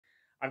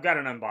I've got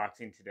an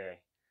unboxing today.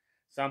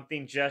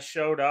 Something just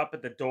showed up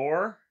at the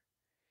door,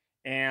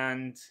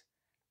 and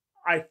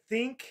I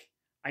think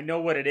I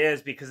know what it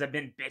is because I've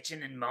been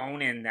bitching and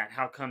moaning that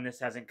how come this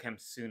hasn't come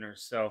sooner.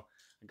 So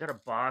I got a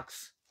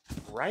box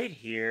right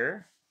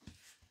here.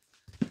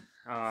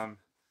 Um,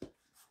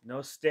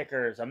 no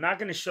stickers. I'm not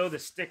going to show the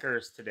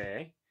stickers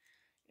today.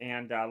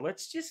 And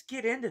let's just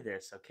get into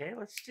this, okay?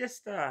 Let's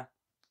just,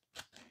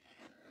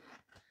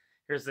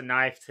 here's the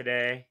knife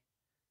today.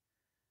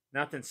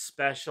 Nothing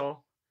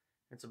special.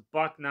 It's a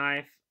buck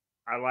knife.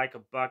 I like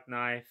a buck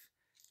knife.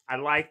 I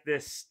like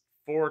this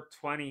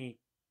 420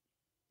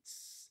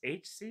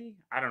 HC?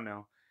 I don't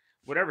know.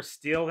 Whatever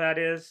steel that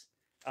is.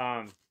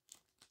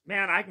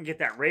 Man, I can get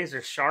that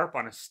razor sharp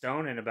on a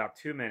stone in about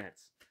 2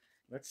 minutes.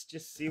 Let's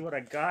just see what I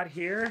got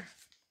here.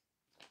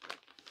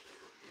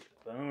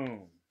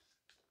 Boom.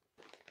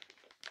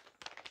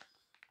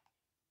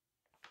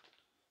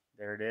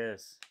 There it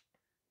is.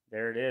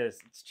 There it is.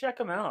 Let's check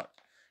them out.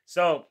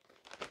 So,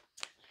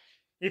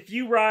 if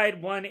you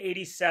ride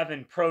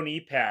 187 Pro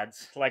knee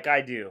pads like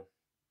I do,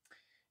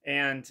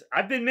 and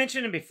I've been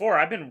mentioning before,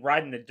 I've been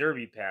riding the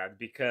derby pads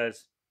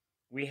because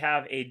we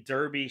have a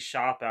derby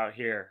shop out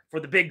here for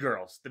the big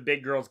girls. The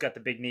big girls got the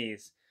big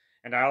knees,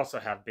 and I also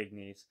have big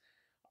knees.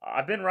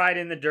 I've been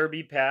riding the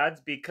derby pads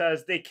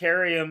because they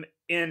carry them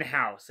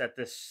in-house at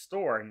this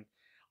store. And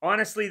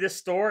honestly, this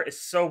store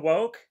is so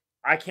woke,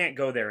 I can't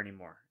go there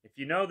anymore. If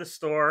you know the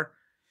store,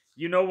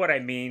 you know what I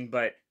mean,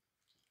 but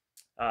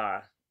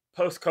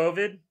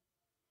post-COVID,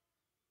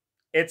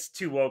 it's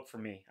too woke for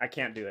me. I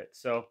can't do it.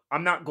 So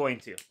I'm not going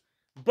to.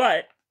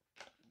 But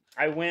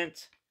I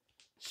went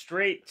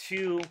straight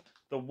to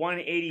the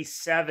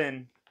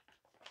 187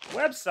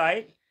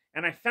 website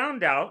and I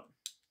found out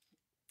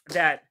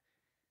that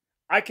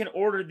I can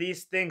order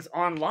these things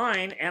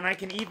online and I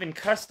can even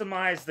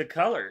customize the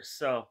colors.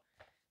 So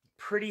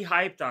pretty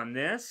hyped on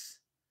this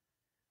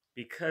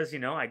because, you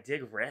know, I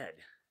dig red.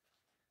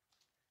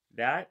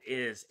 That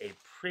is a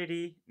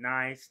pretty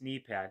nice knee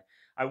pad.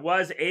 I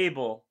was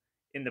able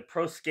in the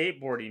pro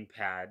skateboarding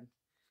pad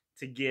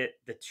to get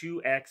the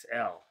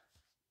 2XL.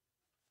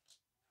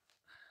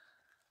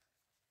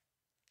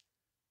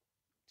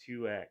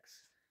 2X.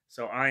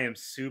 So I am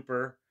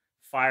super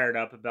fired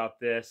up about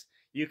this.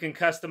 You can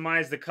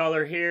customize the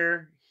color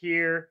here,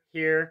 here,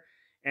 here,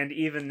 and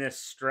even this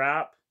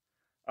strap.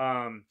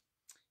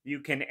 You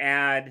can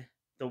add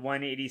the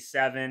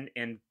 187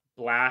 in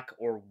black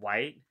or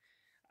white.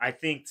 I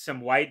think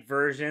some white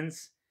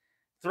versions.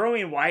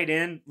 Throwing white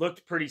in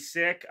looked pretty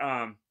sick.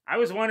 I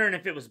was wondering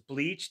if it was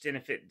bleached and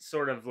if it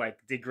sort of like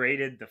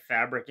degraded the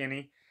fabric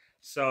any.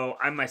 So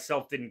I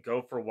myself didn't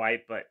go for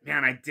white, but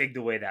man, I dig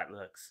the way that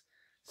looks.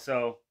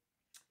 So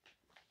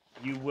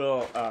you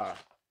will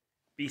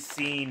be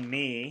seeing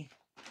me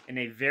in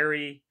a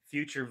very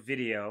future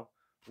video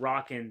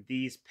rocking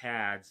these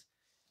pads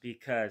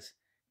because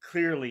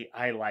clearly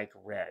I like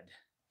red.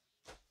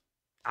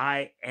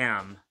 I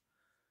am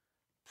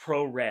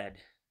pro red.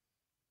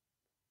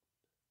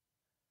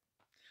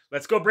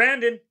 Let's go,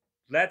 Brandon.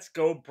 Let's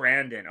go,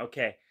 Brandon.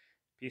 Okay.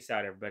 Peace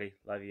out, everybody.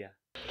 Love ya.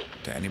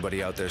 To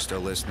anybody out there still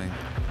listening,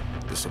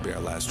 this will be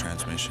our last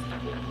transmission.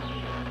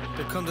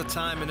 There comes a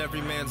time in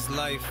every man's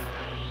life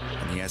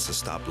And he has to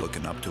stop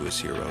looking up to his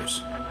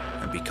heroes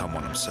and become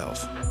one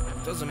himself.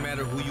 it doesn't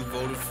matter who you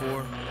voted for.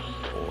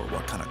 Or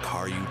what kind of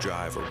car you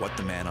drive, or what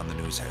the man on the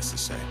news has to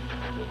say.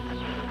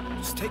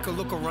 Just take a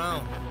look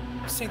around.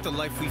 This ain't the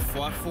life we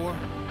fought for.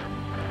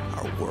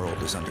 Our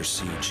world is under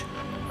siege,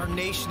 Our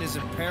nation is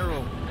in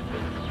peril.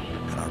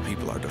 and our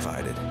people are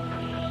divided.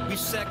 We've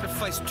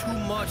sacrificed too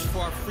much for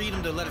our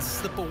freedom to let it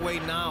slip away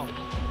now.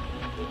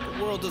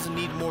 The world doesn't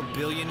need more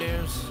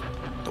billionaires.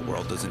 The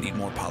world doesn't need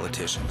more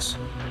politicians.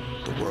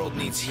 The world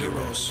needs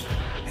heroes.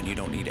 And you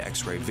don't need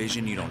X-ray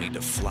vision, you don't need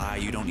to fly,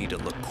 you don't need to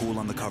look cool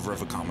on the cover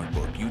of a comic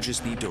book. You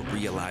just need to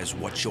realize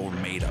what you're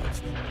made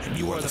of. And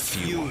you are the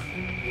few.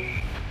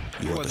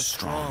 You are the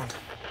strong.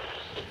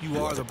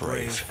 You are the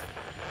brave.